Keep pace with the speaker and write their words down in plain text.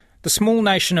The small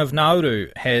nation of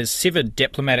Nauru has severed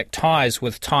diplomatic ties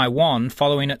with Taiwan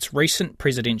following its recent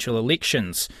presidential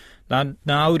elections. The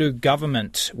Nauru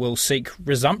government will seek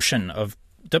resumption of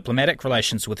diplomatic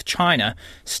relations with China,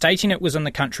 stating it was in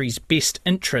the country's best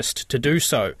interest to do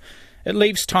so. It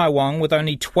leaves Taiwan with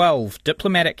only 12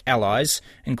 diplomatic allies,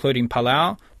 including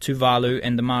Palau, Tuvalu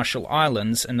and the Marshall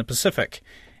Islands in the Pacific.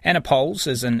 Anna Powles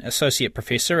is an associate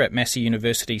professor at Massey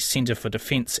University's Centre for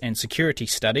Defence and Security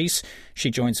Studies. She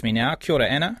joins me now. Kia ora,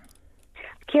 Anna.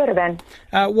 Kia ora, Ben.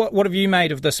 What have you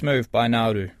made of this move by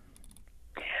Nauru?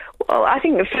 Well, I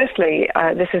think that firstly,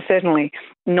 this is certainly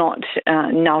not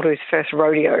Nauru's first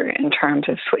rodeo in terms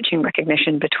of switching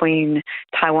recognition between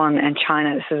Taiwan and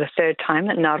China. This is the third time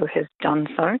that Nauru has done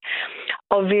so.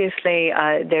 Obviously,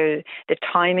 the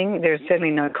timing, there's certainly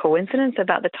no coincidence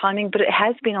about the timing, but it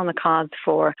has been on the cards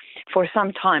for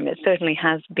some time. It certainly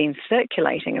has been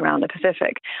circulating around the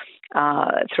Pacific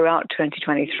throughout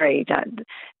 2023 that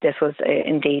this was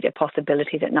indeed a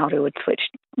possibility that Nauru would switch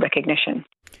recognition.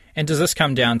 And does this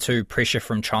come down to pressure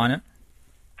from China?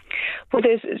 Well,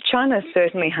 China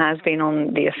certainly has been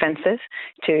on the offensive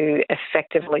to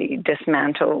effectively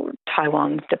dismantle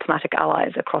Taiwan's diplomatic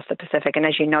allies across the Pacific. And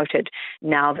as you noted,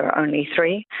 now there are only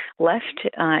 3 left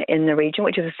in the region,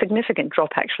 which is a significant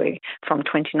drop actually from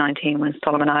 2019 when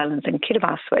Solomon Islands and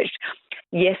Kiribati switched.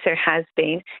 Yes, there has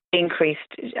been increased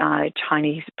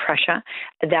Chinese pressure.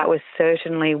 That was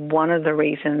certainly one of the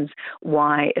reasons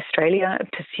why Australia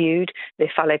pursued the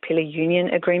Whalepili Union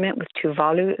Agreement with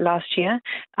Tuvalu last year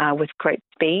with great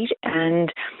speed.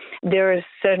 And there are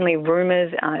certainly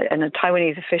rumours, and a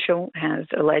Taiwanese official has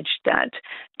alleged that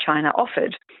China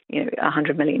offered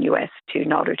 $100 million US to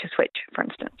Nauru to switch, for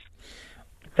instance.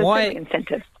 So why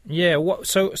incentive? Yeah.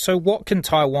 So what can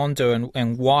Taiwan do,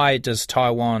 and why does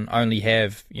Taiwan only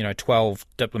have 12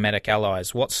 diplomatic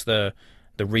allies? What's the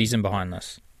reason behind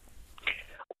this?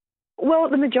 Well,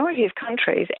 the majority of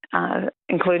countries,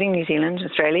 including New Zealand,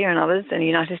 Australia, and others, and the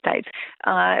United States,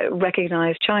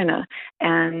 recognise China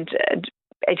and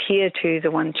adhere to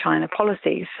the One China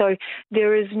policy. So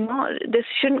this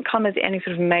shouldn't come as any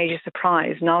sort of major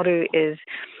surprise. Nauru is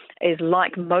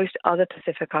like most other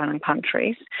Pacific Island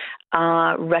countries,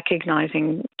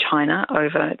 recognizing China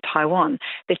over Taiwan.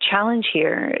 The challenge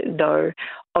here, though,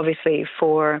 obviously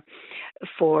for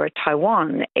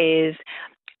Taiwan is,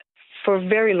 for a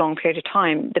very long period of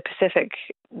time, the Pacific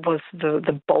was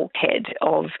the bulkhead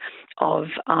of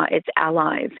its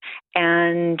allies.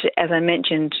 And as I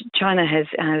mentioned, China has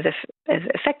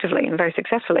effectively and very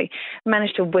successfully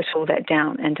managed to whittle that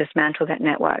down and dismantle that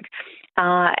network.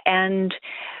 And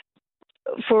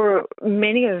for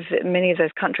many of those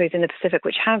countries in the Pacific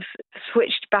which have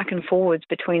switched back and forwards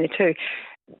between the two,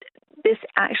 this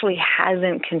actually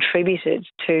hasn't contributed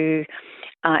to,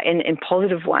 in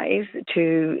positive ways,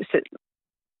 to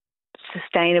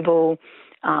sustainable,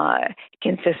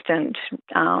 consistent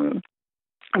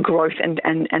growth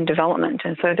and development.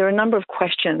 And so there are a number of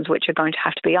questions which are going to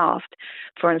have to be asked.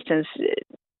 For instance,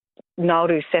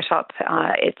 Nauru set up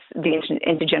the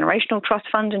Intergenerational Trust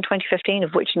Fund in 2015,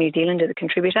 of which New Zealand is a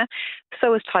contributor.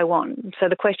 So is Taiwan. So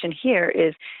the question here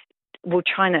is, will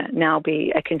China now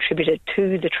be a contributor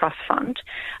to the trust fund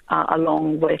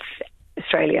along with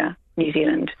Australia, New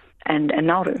Zealand and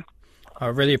Nauru? I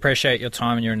really appreciate your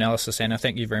time and your analysis, Anna.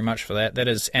 Thank you very much for that. That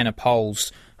is Anna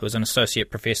Powles, who is an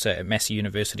associate professor at Massey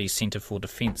University's Centre for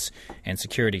Defence and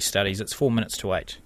Security Studies. It's 4 minutes to 8.